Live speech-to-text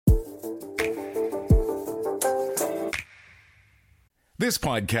This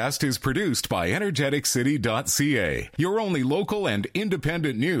podcast is produced by energeticcity.ca, your only local and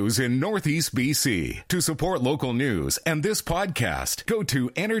independent news in Northeast BC. To support local news and this podcast, go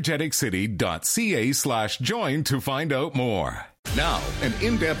to energeticcity.ca/join to find out more. Now, an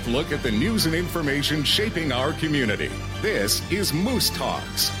in-depth look at the news and information shaping our community. This is Moose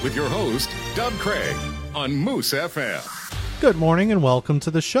Talks with your host, Doug Craig, on Moose FM. Good morning and welcome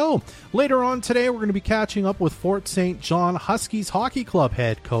to the show. Later on today, we're going to be catching up with Fort St. John Huskies Hockey Club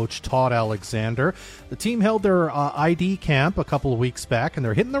head coach Todd Alexander. The team held their ID camp a couple of weeks back, and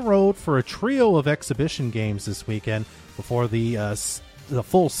they're hitting the road for a trio of exhibition games this weekend before the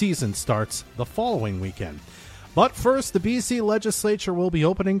full season starts the following weekend. But first, the BC legislature will be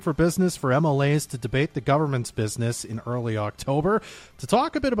opening for business for MLAs to debate the government's business in early October. To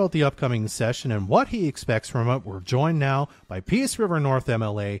talk a bit about the upcoming session and what he expects from it, we're joined now by Peace River North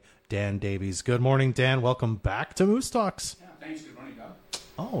MLA Dan Davies. Good morning, Dan. Welcome back to Moose Talks. Yeah, thanks. Good morning, Doug.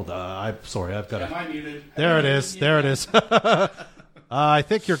 Oh, I'm sorry. I've got Am I muted? There it is. There it is. I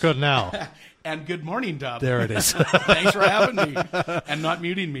think you're good now. And good morning, Doug. There it is. Thanks for having me and not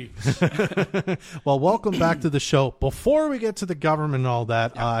muting me. Well, welcome back to the show. Before we get to the government and all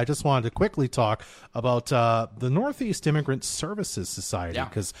that, I just wanted to quickly talk about the Northeast Immigrant Services Society,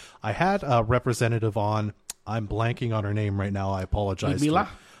 because I had a representative on. I'm blanking on her name right now. I apologize. Ludmila?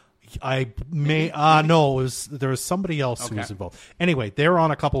 No, there was somebody else who was involved. Anyway, they were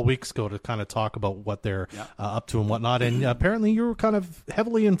on a couple of weeks ago to kind of talk about what they're up to and whatnot. And apparently you were kind of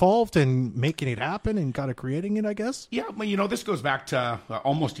heavily involved in making it happen and kind of creating it, I guess. Yeah, well, this goes back to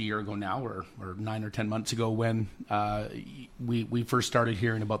almost a year ago now, or 9 or 10 months ago, when we first started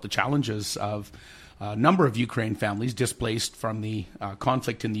hearing about the challenges of a number of Ukraine families displaced from the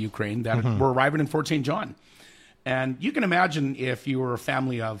conflict in the Ukraine that were arriving in Fort St. John. And you can imagine if you were a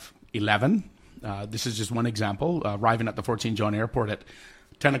family of 11, this is just one example, arriving at the Fort St. John airport at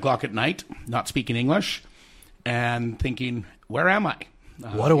 10 o'clock at night, not speaking English, and thinking, where am I?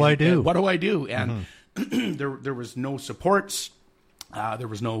 What do I do? What do I do? And there was no supports.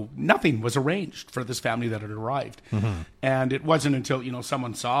 Nothing was arranged for this family that had arrived. And it wasn't until,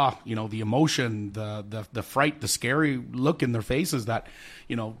 someone saw, the emotion, the fright, the scary look in their faces that,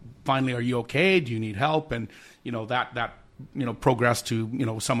 finally, are you okay? Do you need help? And, that progressed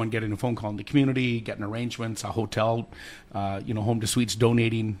to, someone getting a phone call in the community, getting arrangements, a hotel, Home to Suites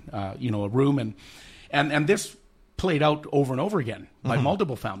donating, a room. And this played out over and over again by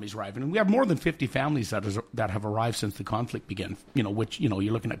multiple families arriving. And we have more than 50 families that have arrived since the conflict began, which, you're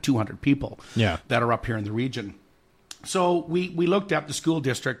looking at 200 people that are up here in the region. So we looked at the school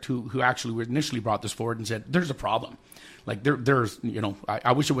district who actually initially brought this forward and said, there's a problem. Like there's,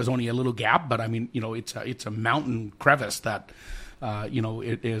 I wish it was only a little gap, but I mean, it's a mountain crevice that,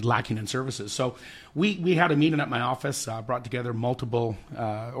 it is lacking in services. So we had a meeting at my office, brought together multiple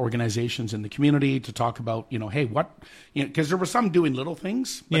organizations in the community to talk about, hey, what, because there were some doing little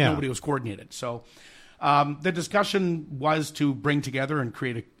things, but nobody was coordinated. So the discussion was to bring together and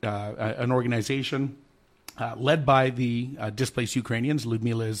create an organization led by the displaced Ukrainians.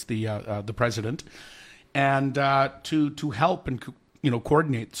 Ludmila is the president. And to help and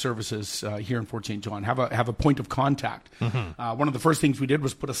coordinate services here in Fort St. John, have a point of contact. One of the first things we did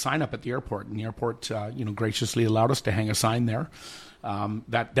was put a sign up at the airport, and the airport graciously allowed us to hang a sign there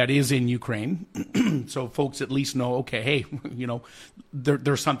that is in Ukraine, so folks at least know, okay, hey,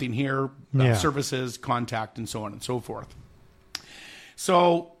 there's something here, services, contact, and so on and so forth.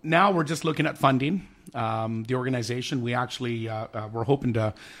 So now we're just looking at funding the organization. We actually we're hoping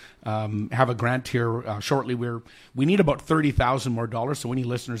to have a grant here shortly. We need about $30,000 more dollars. So any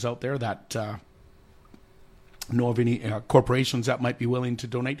listeners out there that know of any corporations that might be willing to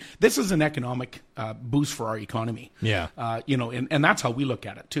donate, this is an economic boost for our economy. And that's how we look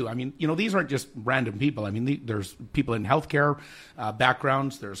at it too. I mean, these aren't just random people. I mean, there's people in healthcare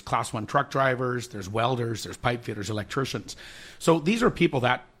backgrounds. There's class 1 truck drivers. There's welders. There's pipe fitters, electricians. So these are people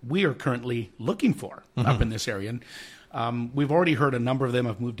that we are currently looking for up in this area. And we've already heard a number of them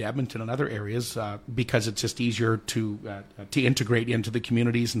have moved to Edmonton and other areas because it's just easier to integrate into the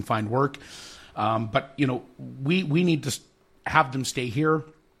communities and find work. But we need to have them stay here,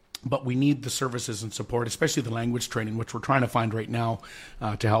 but we need the services and support, especially the language training, which we're trying to find right now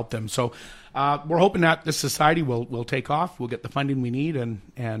to help them. So we're hoping that this society will take off. We'll get the funding we need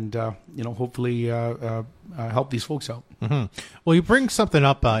and hopefully help these folks out. Well, you bring something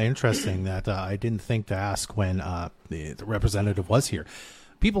up interesting that I didn't think to ask when the representative was here.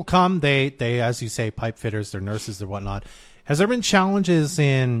 People come, they as you say, pipe fitters, they're nurses, they're whatnot. Has there been challenges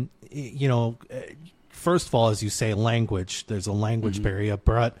in, first of all, as you say, language? There's a language barrier,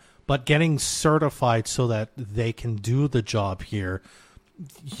 but getting certified so that they can do the job here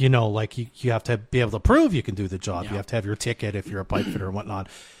you know, like you have to be able to prove you can do the job. Yeah. You have to have your ticket if you're a pipe fitter and whatnot.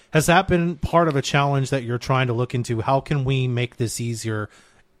 Has that been part of a challenge that you're trying to look into? How can we make this easier,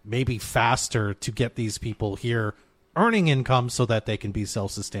 maybe faster, to get these people here earning income so that they can be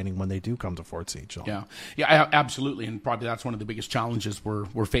self-sustaining when they do come to Fort St. John? Yeah, absolutely. And probably that's one of the biggest challenges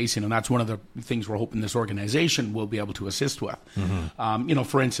we're facing. And that's one of the things we're hoping this organization will be able to assist with. You know,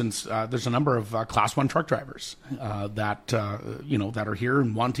 for instance, there's a number of Class 1 truck drivers that are here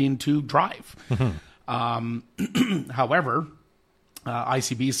and wanting to drive. However,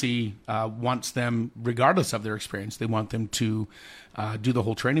 ICBC wants them, regardless of their experience, they want them to do the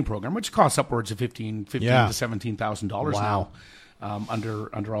whole training program, which costs upwards of $15,000 to $17,000 now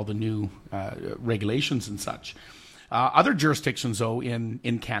under all the new regulations and such. Other jurisdictions, though,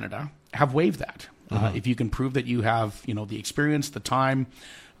 in Canada have waived that. If you can prove that you have, you know, the experience, the time,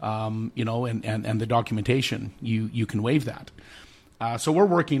 you know, and the documentation, you can waive that. So we're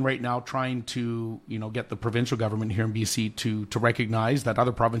working right now trying to, you know, get the provincial government here in BC to recognize that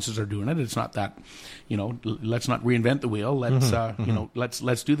other provinces are doing it. It's not that, you know, let's not reinvent the wheel. Let's, you know,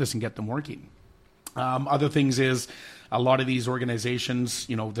 let's do this and get them working. Other things is a lot of these organizations,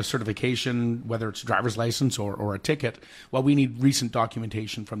 you know, the certification, whether it's a driver's license or a ticket, well, we need recent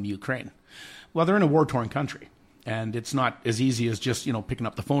documentation from the Ukraine. Well, they're in a war-torn country. And it's not as easy as just, you know, picking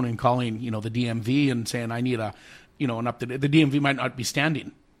up the phone and calling, you know, the DMV and saying, I need a, you know, an up-to-date. The DMV might not be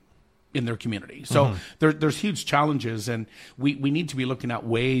standing in their community. So there's huge challenges, and we need to be looking at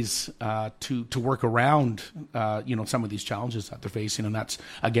ways to work around, you know, some of these challenges that they're facing. And that's,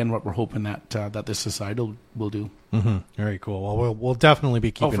 again, what we're hoping that this society will do. Very cool. Well, we'll definitely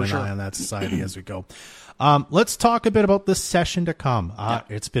be keeping an eye on that society as we go. Let's talk a bit about the session to come.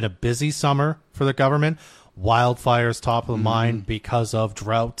 It's been a busy summer for the government. Wildfires top of the mind because of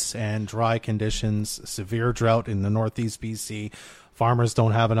droughts and dry conditions, severe drought in the Northeast BC. Farmers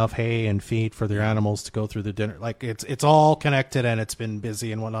don't have enough hay and feed for their animals to go through the dinner. Like it's all connected, and it's been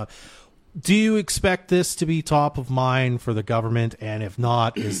busy and whatnot. Do you expect this to be top of mind for the government? And if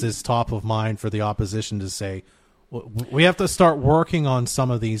not, is this top of mind for the opposition to say, we have to start working on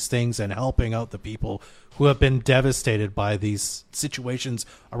some of these things and helping out the people who have been devastated by these situations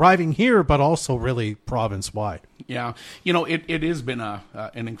arriving here, but also really province-wide? Yeah, you know, it has been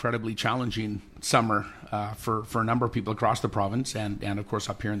an incredibly challenging summer for a number of people across the province and of course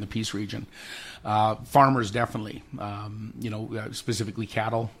up here in the Peace region. Farmers definitely, you know, specifically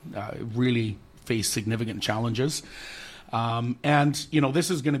cattle, really face significant challenges. And, you know, this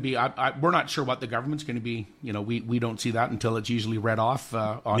is going to be, we're not sure what the government's going to be. You know, we don't see that until it's usually read off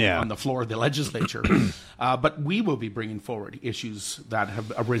on the floor of the legislature. But we will be bringing forward issues that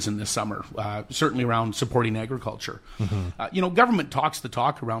have arisen this summer, certainly around supporting agriculture. You know, government talks the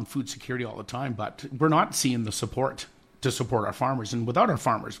talk around food security all the time, but we're not seeing the support to support our farmers. And without our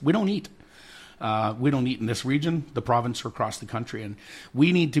farmers, we don't eat. We don't eat in this region, the province, or across the country. And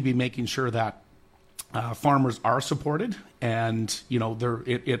we need to be making sure that farmers are supported, and you know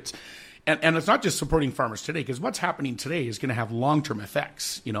it's not just supporting farmers today, because what's happening today is going to have long-term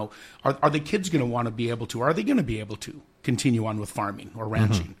effects. You know, are the kids going to want to be able to? Are they going to be able to continue on with farming or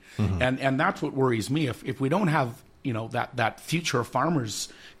ranching? And that's what worries me. If we don't have, you know, that future of farmers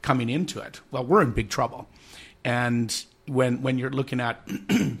coming into it, well, we're in big trouble. And when you're looking at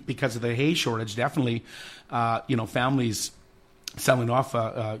because of the hay shortage, definitely, you know, families selling off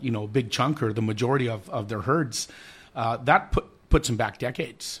a big chunk or the majority of their herds, that puts them back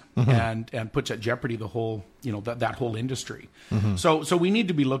decades and puts at jeopardy the whole, you know, that whole industry. So we need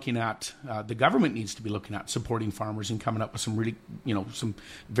to be looking at, the government needs to be looking at supporting farmers and coming up with some really, you know, some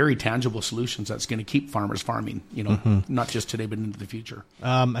very tangible solutions that's going to keep farmers farming, you know, not just today but into the future.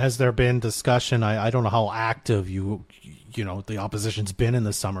 Has there been discussion? I don't know how active you know, the opposition's been in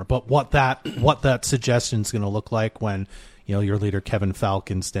the summer, but what that suggestion is going to look like when, you know, your leader, Kevin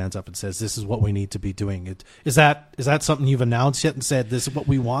Falcon, stands up and says, this is what we need to be doing. Is that something you've announced yet and said, this is what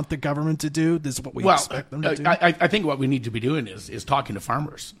we want the government to do? This is what we expect them to do? I think what we need to be doing is talking to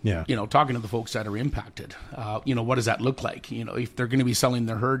farmers. Yeah. You know, talking to the folks that are impacted. You know, what does that look like? You know, if they're going to be selling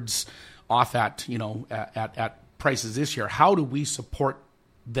their herds off at, you know, at prices this year, how do we support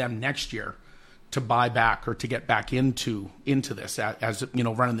them next year to buy back or to get back into this as you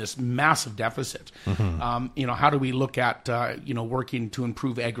know, running this massive deficit? You know, how do we look at you know, working to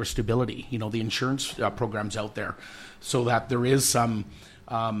improve agri-stability, you know, the insurance programs out there, so that there is some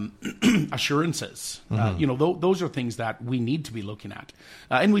assurances. You know, those are things that we need to be looking at,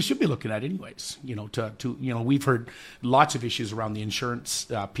 and we should be looking at anyways. You know, to you know, we've heard lots of issues around the insurance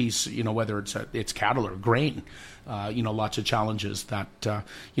piece. You know, whether it's cattle or grain. You know, lots of challenges that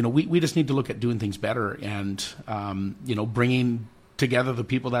you know, we just need to look at doing things better and you know, bringing together the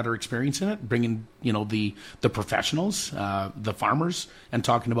people that are experiencing it, bringing the professionals, the farmers, and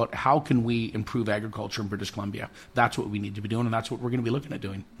talking about how can we improve agriculture in British Columbia. That's what we need to be doing, and that's what we're going to be looking at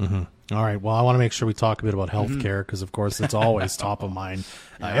doing. All right. Well, I want to make sure we talk a bit about healthcare because, of course, it's always top of mind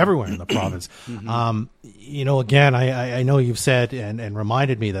everywhere in the province. Again, I know you've said and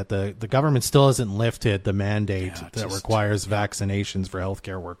reminded me that the government still hasn't lifted the mandate that requires vaccinations for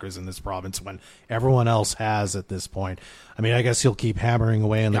healthcare workers in this province when everyone else has at this point. I mean, I guess you'll keep hammering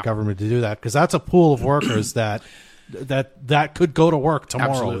away on the government to do that because that's a pool of workers that could go to work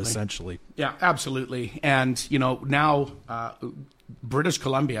tomorrow, essentially. Yeah, absolutely. And, now British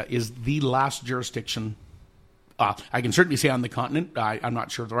Columbia is the last jurisdiction. I can certainly say on the continent. I'm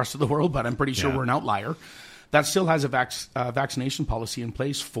not sure of the rest of the world, but I'm pretty sure we're an outlier that still has a vaccination policy in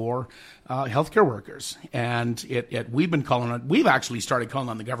place for healthcare workers. And we've actually started calling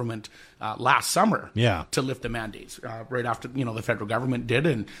on the government last summer to lift the mandates right after, the federal government did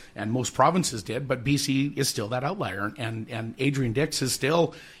and most provinces did. But BC is still that outlier. And Adrian Dix is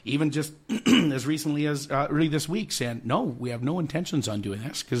still, even just as recently as early this week, saying, no, we have no intentions on doing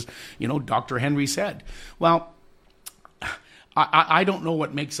this because, Dr. Henry said, well, I don't know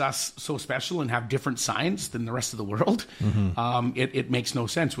what makes us so special and have different science than the rest of the world. It makes no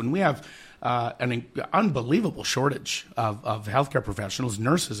sense. When we have an unbelievable shortage of healthcare professionals,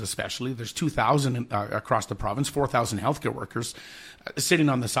 nurses especially, there's 2,000 across the province, 4,000 healthcare workers sitting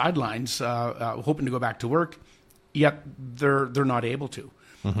on the sidelines hoping to go back to work, yet they're not able to.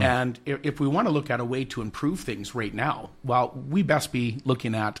 And if we want to look at a way to improve things right now, well, we best be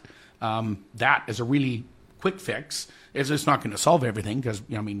looking at that as a really quick fix. It's not going to solve everything because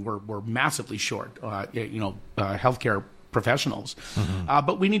we're massively short, healthcare professionals.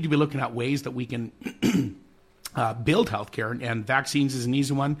 But we need to be looking at ways that we can build healthcare, and vaccines is an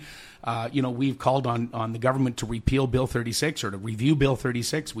easy one. We've called on the government to repeal Bill 36 or to review Bill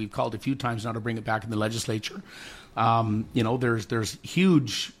 36. We've called a few times now to bring it back in the legislature. There's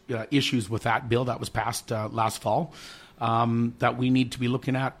huge issues with that bill that was passed last fall that we need to be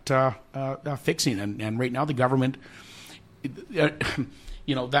looking at fixing. And right now the government,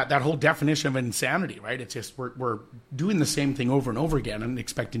 that whole definition of insanity, right? It's just we're doing the same thing over and over again and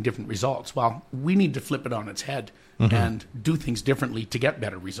expecting different results. Well, we need to flip it on its head and do things differently to get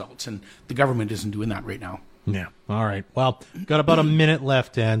better results. And the government isn't doing that right now. Yeah. All right. Well, got about a minute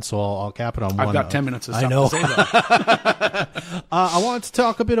left, Dan, so I'll cap it on one. I've got 10 minutes of stuff to say, though. I wanted to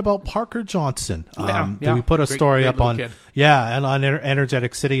talk a bit about Parker Johnson. We put a story up on kid. And on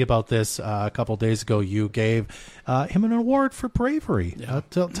Energetic City about this a couple of days ago. You gave him an award for bravery.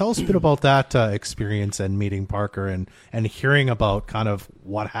 Tell us a bit about that experience and meeting Parker and hearing about kind of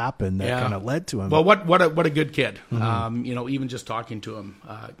what happened that kind of led to him. Well, what a good kid. Even just talking to him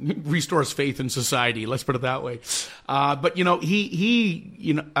restores faith in society. Let's put it that way. But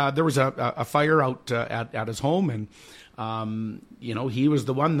he there was a fire out at his home, and he was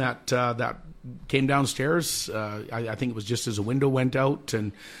the one that came downstairs. I think it was just as a window went out,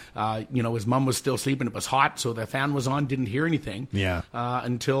 and his mom was still sleeping. It was hot, so the fan was on. Didn't hear anything.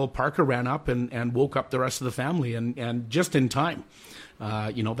 Until Parker ran up and woke up the rest of the family, and just in time.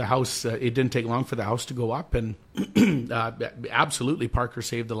 The house, it didn't take long for the house to go up, and absolutely Parker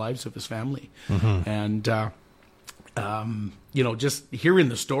saved the lives of his family. And, just hearing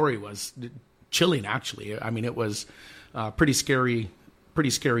the story was chilling, actually. I mean, it was a pretty scary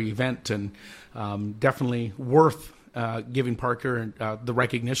event, and definitely worth giving Parker the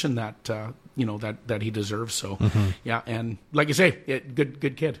recognition that, that he deserves. So, and like you say,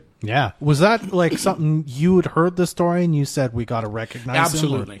 good kid. Yeah. Was that like something you had heard the story and you said we got to recognize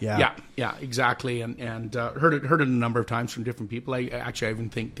Absolutely. him? Yeah, exactly. And heard it a number of times from different people. I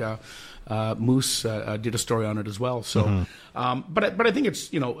even think Moose did a story on it as well. So, but I think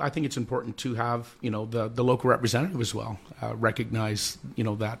it's important to have the local representative as well recognize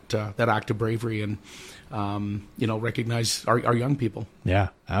that act of bravery and recognize our young people. Yeah,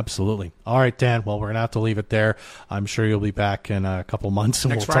 absolutely. All right, Dan. Well, we're gonna have to leave it there. I'm sure you'll be back in a couple months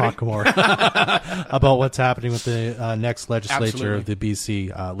and we'll talk more about what's happening with the next legislature of the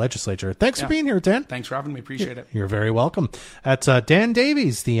BC legislature. Thanks for being here, Dan. Thanks for having me. Appreciate it. You're very welcome. That's Dan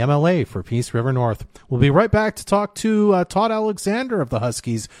Davies, the MLA for Peace River North. We'll be right back to talk to Todd Alexander of the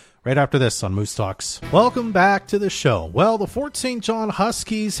Huskies right after this on Moose Talks. Welcome back to the show. Well, the Fort St. John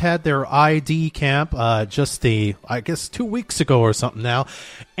Huskies had their ID camp just 2 weeks ago or something now,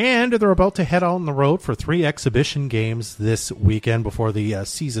 and they're about to head on the road for 3 exhibition games this weekend before the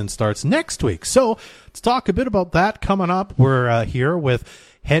season starts next week. So let's talk a bit about that coming up. We're here with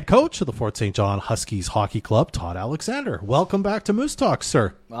head coach of the Fort St. John Huskies Hockey Club, Todd Alexander. Welcome back to Moose Talks,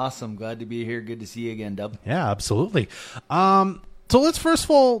 sir. Awesome. Glad to be here. Good to see you again, Dub. Yeah, absolutely. So let's first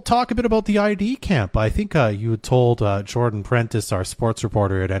of all talk a bit about the ID camp. I think you had told Jordan Prentice, our sports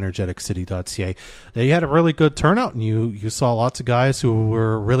reporter at energeticcity.ca, that you had a really good turnout, and you saw lots of guys who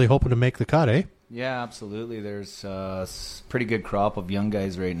were really hoping to make the cut, eh? Yeah, absolutely. There's a pretty good crop of young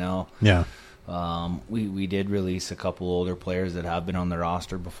guys right now. Yeah. We did release a couple older players that have been on the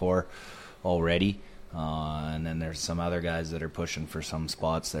roster before already. And then there's some other guys that are pushing for some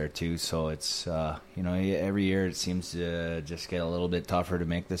spots there too. So it's, every year it seems to just get a little bit tougher to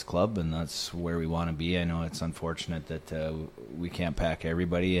make this club, and that's where we want to be. I know it's unfortunate that we can't pack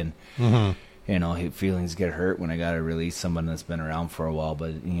everybody, and, feelings get hurt when I got to release someone that's been around for a while.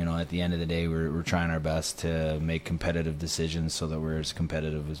 But, at the end of the day, we're trying our best to make competitive decisions so that we're as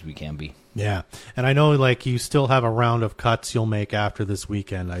competitive as we can be. Yeah. And I know, you still have a round of cuts you'll make after this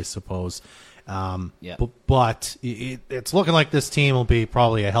weekend, I suppose. But it's looking like this team will be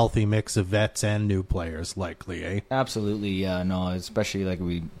probably a healthy mix of vets and new players, likely, eh? Absolutely, yeah. No, especially like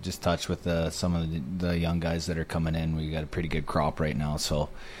we just touched with some of the young guys that are coming in. We got a pretty good crop right now, so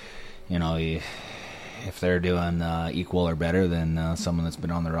if they're doing equal or better than someone that's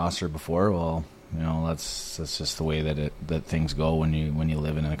been on the roster before, well, that's just the way that things go when you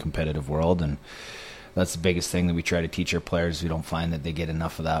live in a competitive world. And that's the biggest thing that we try to teach our players. We don't find that they get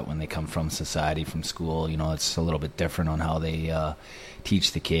enough of that when they come from society, from school. It's a little bit different on how they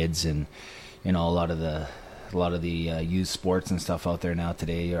teach the kids, and a lot of the youth sports and stuff out there now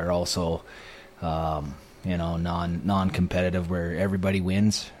today are also non-competitive, where everybody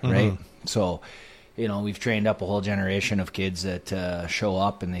wins, right? So we've trained up a whole generation of kids that show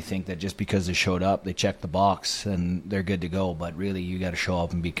up, and they think that just because they showed up, they check the box and they're good to go. But really, you got to show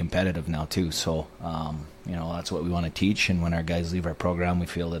up and be competitive now too. So, that's what we want to teach. And when our guys leave our program, we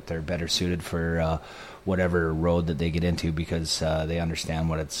feel that they're better suited for whatever road that they get into, because they understand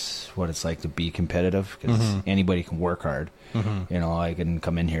what it's like to be competitive. Because anybody can work hard. I can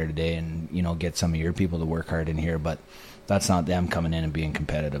come in here today and get some of your people to work hard in here, but that's not them coming in and being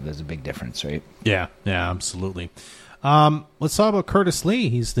competitive. There's a big difference, right? Yeah, absolutely. Let's talk about Curtis Lee.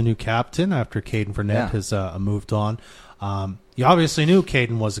 He's the new captain after Caden Burnett has moved on. You obviously knew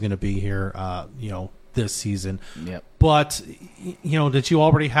Caden wasn't going to be here, this season. Yep. But, did you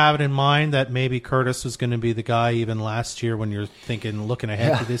already have it in mind that maybe Curtis was going to be the guy even last year when you're looking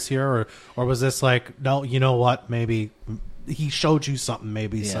ahead to this year? Or was this like, no, you know what, maybe he showed you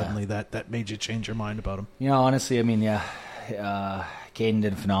something suddenly that made you change your mind about him? Honestly, Caden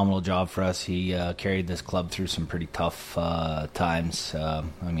did a phenomenal job for us. He carried this club through some pretty tough times.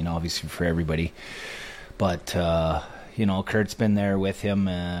 Obviously for everybody. But, Kurt's been there with him,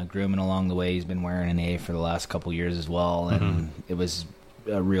 grooming along the way. He's been wearing an A for the last couple years as well. And it was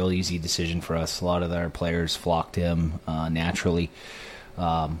a real easy decision for us. A lot of our players flocked to him naturally.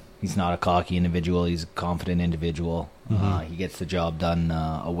 He's not a cocky individual. He's a confident individual. He gets the job done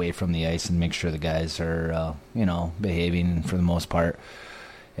away from the ice and makes sure the guys are, behaving for the most part.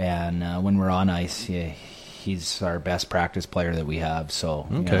 And when we're on ice, he's our best practice player that we have. So,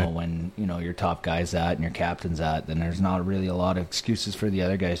 when, your top guy's at and your captain's at, then there's not really a lot of excuses for the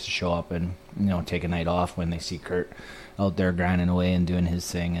other guys to show up and, take a night off when they see Kurt out there grinding away and doing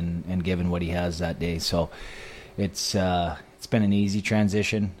his thing and giving what he has that day. So it's been an easy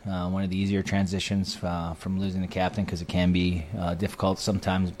transition, one of the easier transitions from losing the captain, because it can be difficult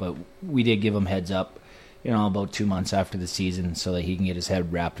sometimes. But we did give him heads up, about 2 months after the season, so that he can get his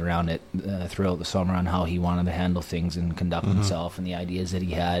head wrapped around it throughout the summer on how he wanted to handle things and conduct himself and the ideas that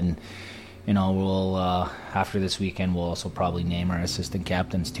he had. And we'll after this weekend, we'll also probably name our assistant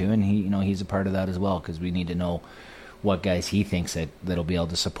captains too, and he's a part of that as well, because we need to know what guys he thinks that'll be able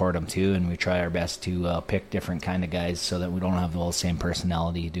to support him too, and we try our best to pick different kind of guys so that we don't have all the same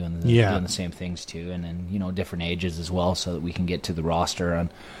personality doing the same things too, and then different ages as well, so that we can get to the roster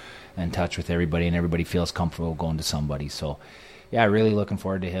and touch with everybody, and everybody feels comfortable going to somebody. So really looking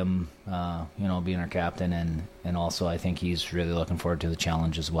forward to him being our captain, and also I think he's really looking forward to the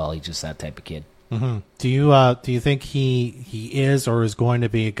challenge as well. He's just that type of kid. Do you think he is or is going to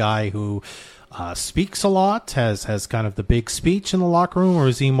be a guy who speaks a lot, has kind of the big speech in the locker room, or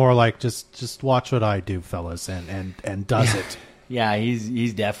is he more like just watch what I do, fellas, and does it? Yeah,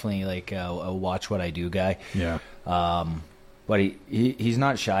 he's definitely like a watch what I do guy. Yeah. But he's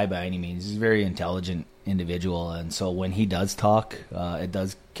not shy by any means. He's a very intelligent individual, and so when he does talk, it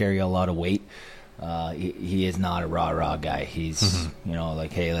does carry a lot of weight. He is not a rah-rah guy. He's,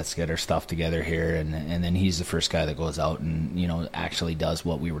 like, hey, let's get our stuff together here. And then he's the first guy that goes out and, actually does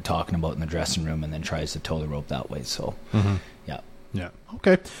what we were talking about in the dressing room and then tries to toe the rope that way. So, yeah. Yeah.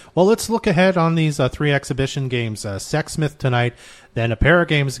 Okay. Well, let's look ahead on these 3 exhibition games. Sexsmith tonight, then a pair of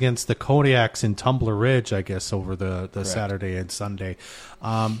games against the Kodiaks in Tumbler Ridge, I guess, over the Saturday and Sunday.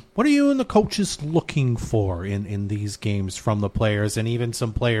 What are you and the coaches looking for in these games from the players, and even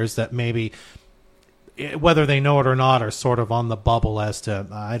some players that maybe, whether they know it or not, are sort of on the bubble as to,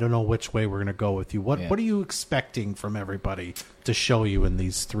 I don't know which way we're going to go with you. What are you expecting from everybody to show you in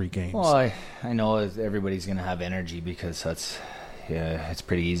these 3 games? Well, I know everybody's going to have energy, because it's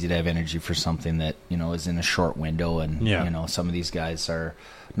pretty easy to have energy for something that, is in a short window, and some of these guys are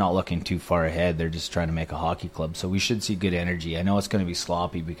not looking too far ahead. They're just trying to make a hockey club. So we should see good energy. I know it's going to be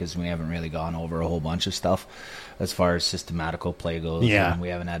sloppy because we haven't really gone over a whole bunch of stuff as far as systematical play goes. Yeah. And we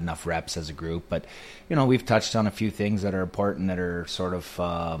haven't had enough reps as a group. But, we've touched on a few things that are important, that are sort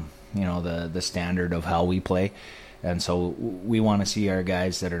of, the standard of how we play. And so we want to see our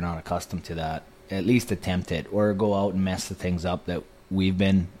guys that are not accustomed to that at least attempt it, or go out and mess the things up that we've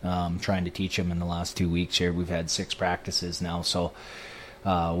been trying to teach them in the last 2 weeks here. We've had 6 practices now, so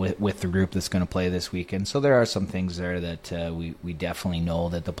with the group that's going to play this weekend. So there are some things there that we definitely know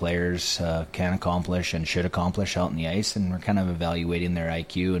that the players can accomplish and should accomplish out on the ice, and we're kind of evaluating their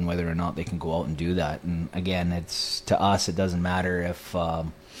IQ and whether or not they can go out and do that. And again, it's, to us, it doesn't matter if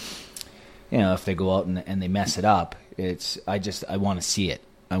if they go out and they mess it up. I want to see it.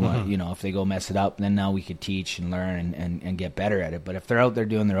 I want, if they go mess it up, then now we could teach and learn and get better at it. But if they're out there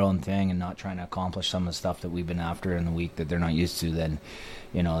doing their own thing and not trying to accomplish some of the stuff that we've been after in the week that they're not used to, then,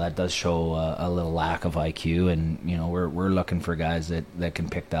 that does show a little lack of IQ. And, we're looking for guys that can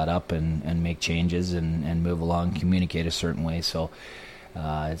pick that up and make changes and move along, communicate a certain way. So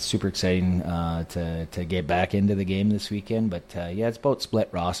it's super exciting to get back into the game this weekend. But, it's about split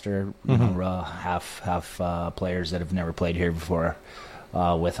roster, half players that have never played here before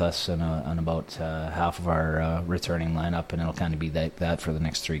with us, and about half of our returning lineup, and it'll kind of be that for the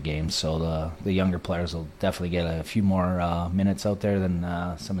next 3 games. So the younger players will definitely get a few more minutes out there than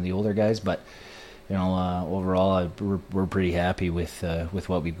some of the older guys. But overall, we're pretty happy with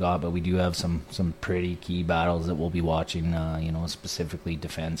what we've got. But we do have some pretty key battles that we'll be watching. Specifically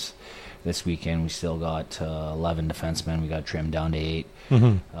defense. This weekend we still got 11 defensemen. We got trimmed down to 8.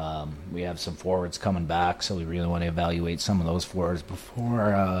 We have some forwards coming back, so we really want to evaluate some of those forwards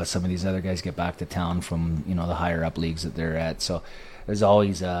before some of these other guys get back to town from the higher up leagues that they're at. So there's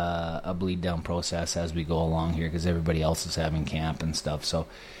always a bleed down process as we go along here, because everybody else is having camp and stuff. So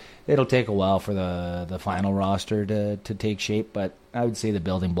it'll take a while for the final roster to take shape, but I would say the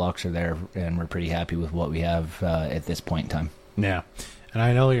building blocks are there, and we're pretty happy with what we have at this point in time. Yeah. And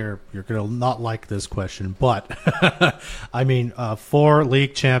I know you're going to not like this question, but I mean, 4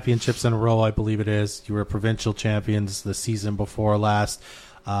 league championships in a row, I believe it is. You were provincial champions the season before last.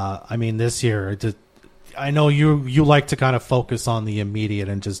 This year, I know you like to kind of focus on the immediate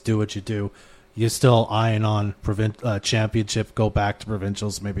and just do what you do. You still eyeing on championship, go back to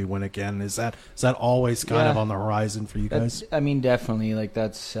provincials, maybe win again. Is that always kind of on the horizon for you guys? Definitely. Like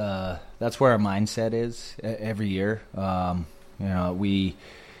that's where our mindset is every year. We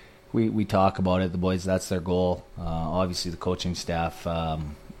talk about it, the boys, that's their goal. Obviously the coaching staff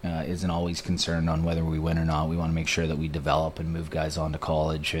isn't always concerned on whether we win or not. We want to make sure that we develop and move guys on to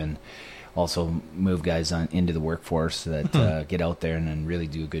college, and also move guys into the workforce that get out there and really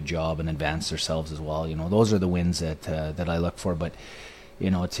do a good job and advance themselves as well. Those are the wins that I look for. But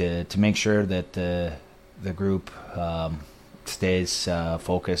to make sure that the group stays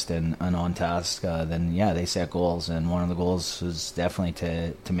focused and on task, then they set goals, and one of the goals is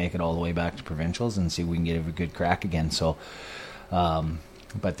definitely to make it all the way back to provincials and see if we can get a good crack again. So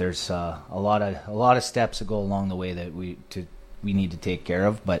but there's a lot of steps that go along the way that we need to take care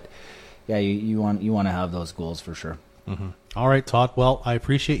of. But you want to have those goals for sure. All right, Todd. Well, I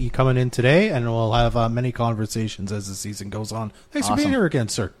appreciate you coming in today, and we'll have many conversations as the season goes on. Thanks for being here again,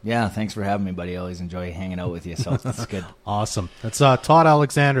 sir. Yeah, thanks for having me, buddy. I always enjoy hanging out with you, so it's good. Awesome. That's Todd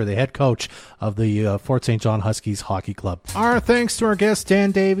Alexander, the head coach of the Fort St. John Huskies Hockey Club. Our thanks to our guests,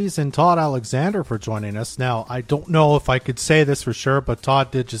 Dan Davies and Todd Alexander, for joining us. Now, I don't know if I could say this for sure, but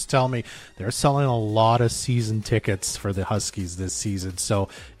Todd did just tell me they're selling a lot of season tickets for the Huskies this season. So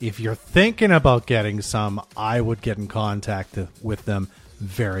if you're thinking about getting some, I would get in contact with them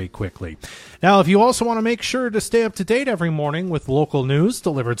very quickly. Now, if you also want to make sure to stay up to date every morning with local news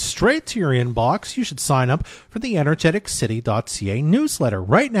delivered straight to your inbox, you should sign up for the energeticcity.ca newsletter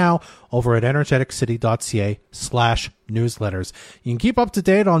right now over at energeticcity.ca/newsletters. You can keep up to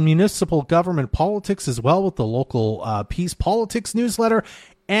date on municipal government politics as well with the local Peace Politics newsletter,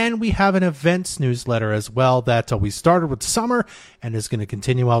 And we have an events newsletter as well that we started with summer and is going to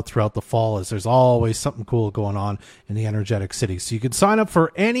continue out throughout the fall, as there's always something cool going on in the Energetic City. So you can sign up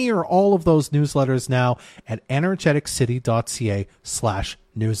for any or all of those newsletters now at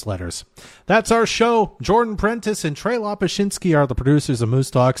energeticcity.ca/newsletters. That's our show. Jordan Prentice and Trey Lopashinsky are the producers of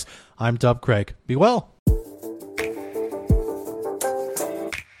Moose Talks. I'm Dub Craig. Be well.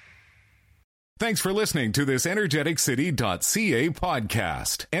 Thanks for listening to this energeticcity.ca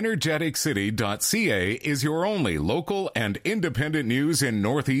podcast. energeticcity.ca is your only local and independent news in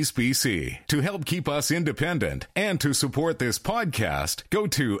Northeast BC. To help keep us independent and to support this podcast, go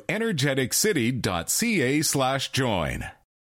to energeticcity.ca/join.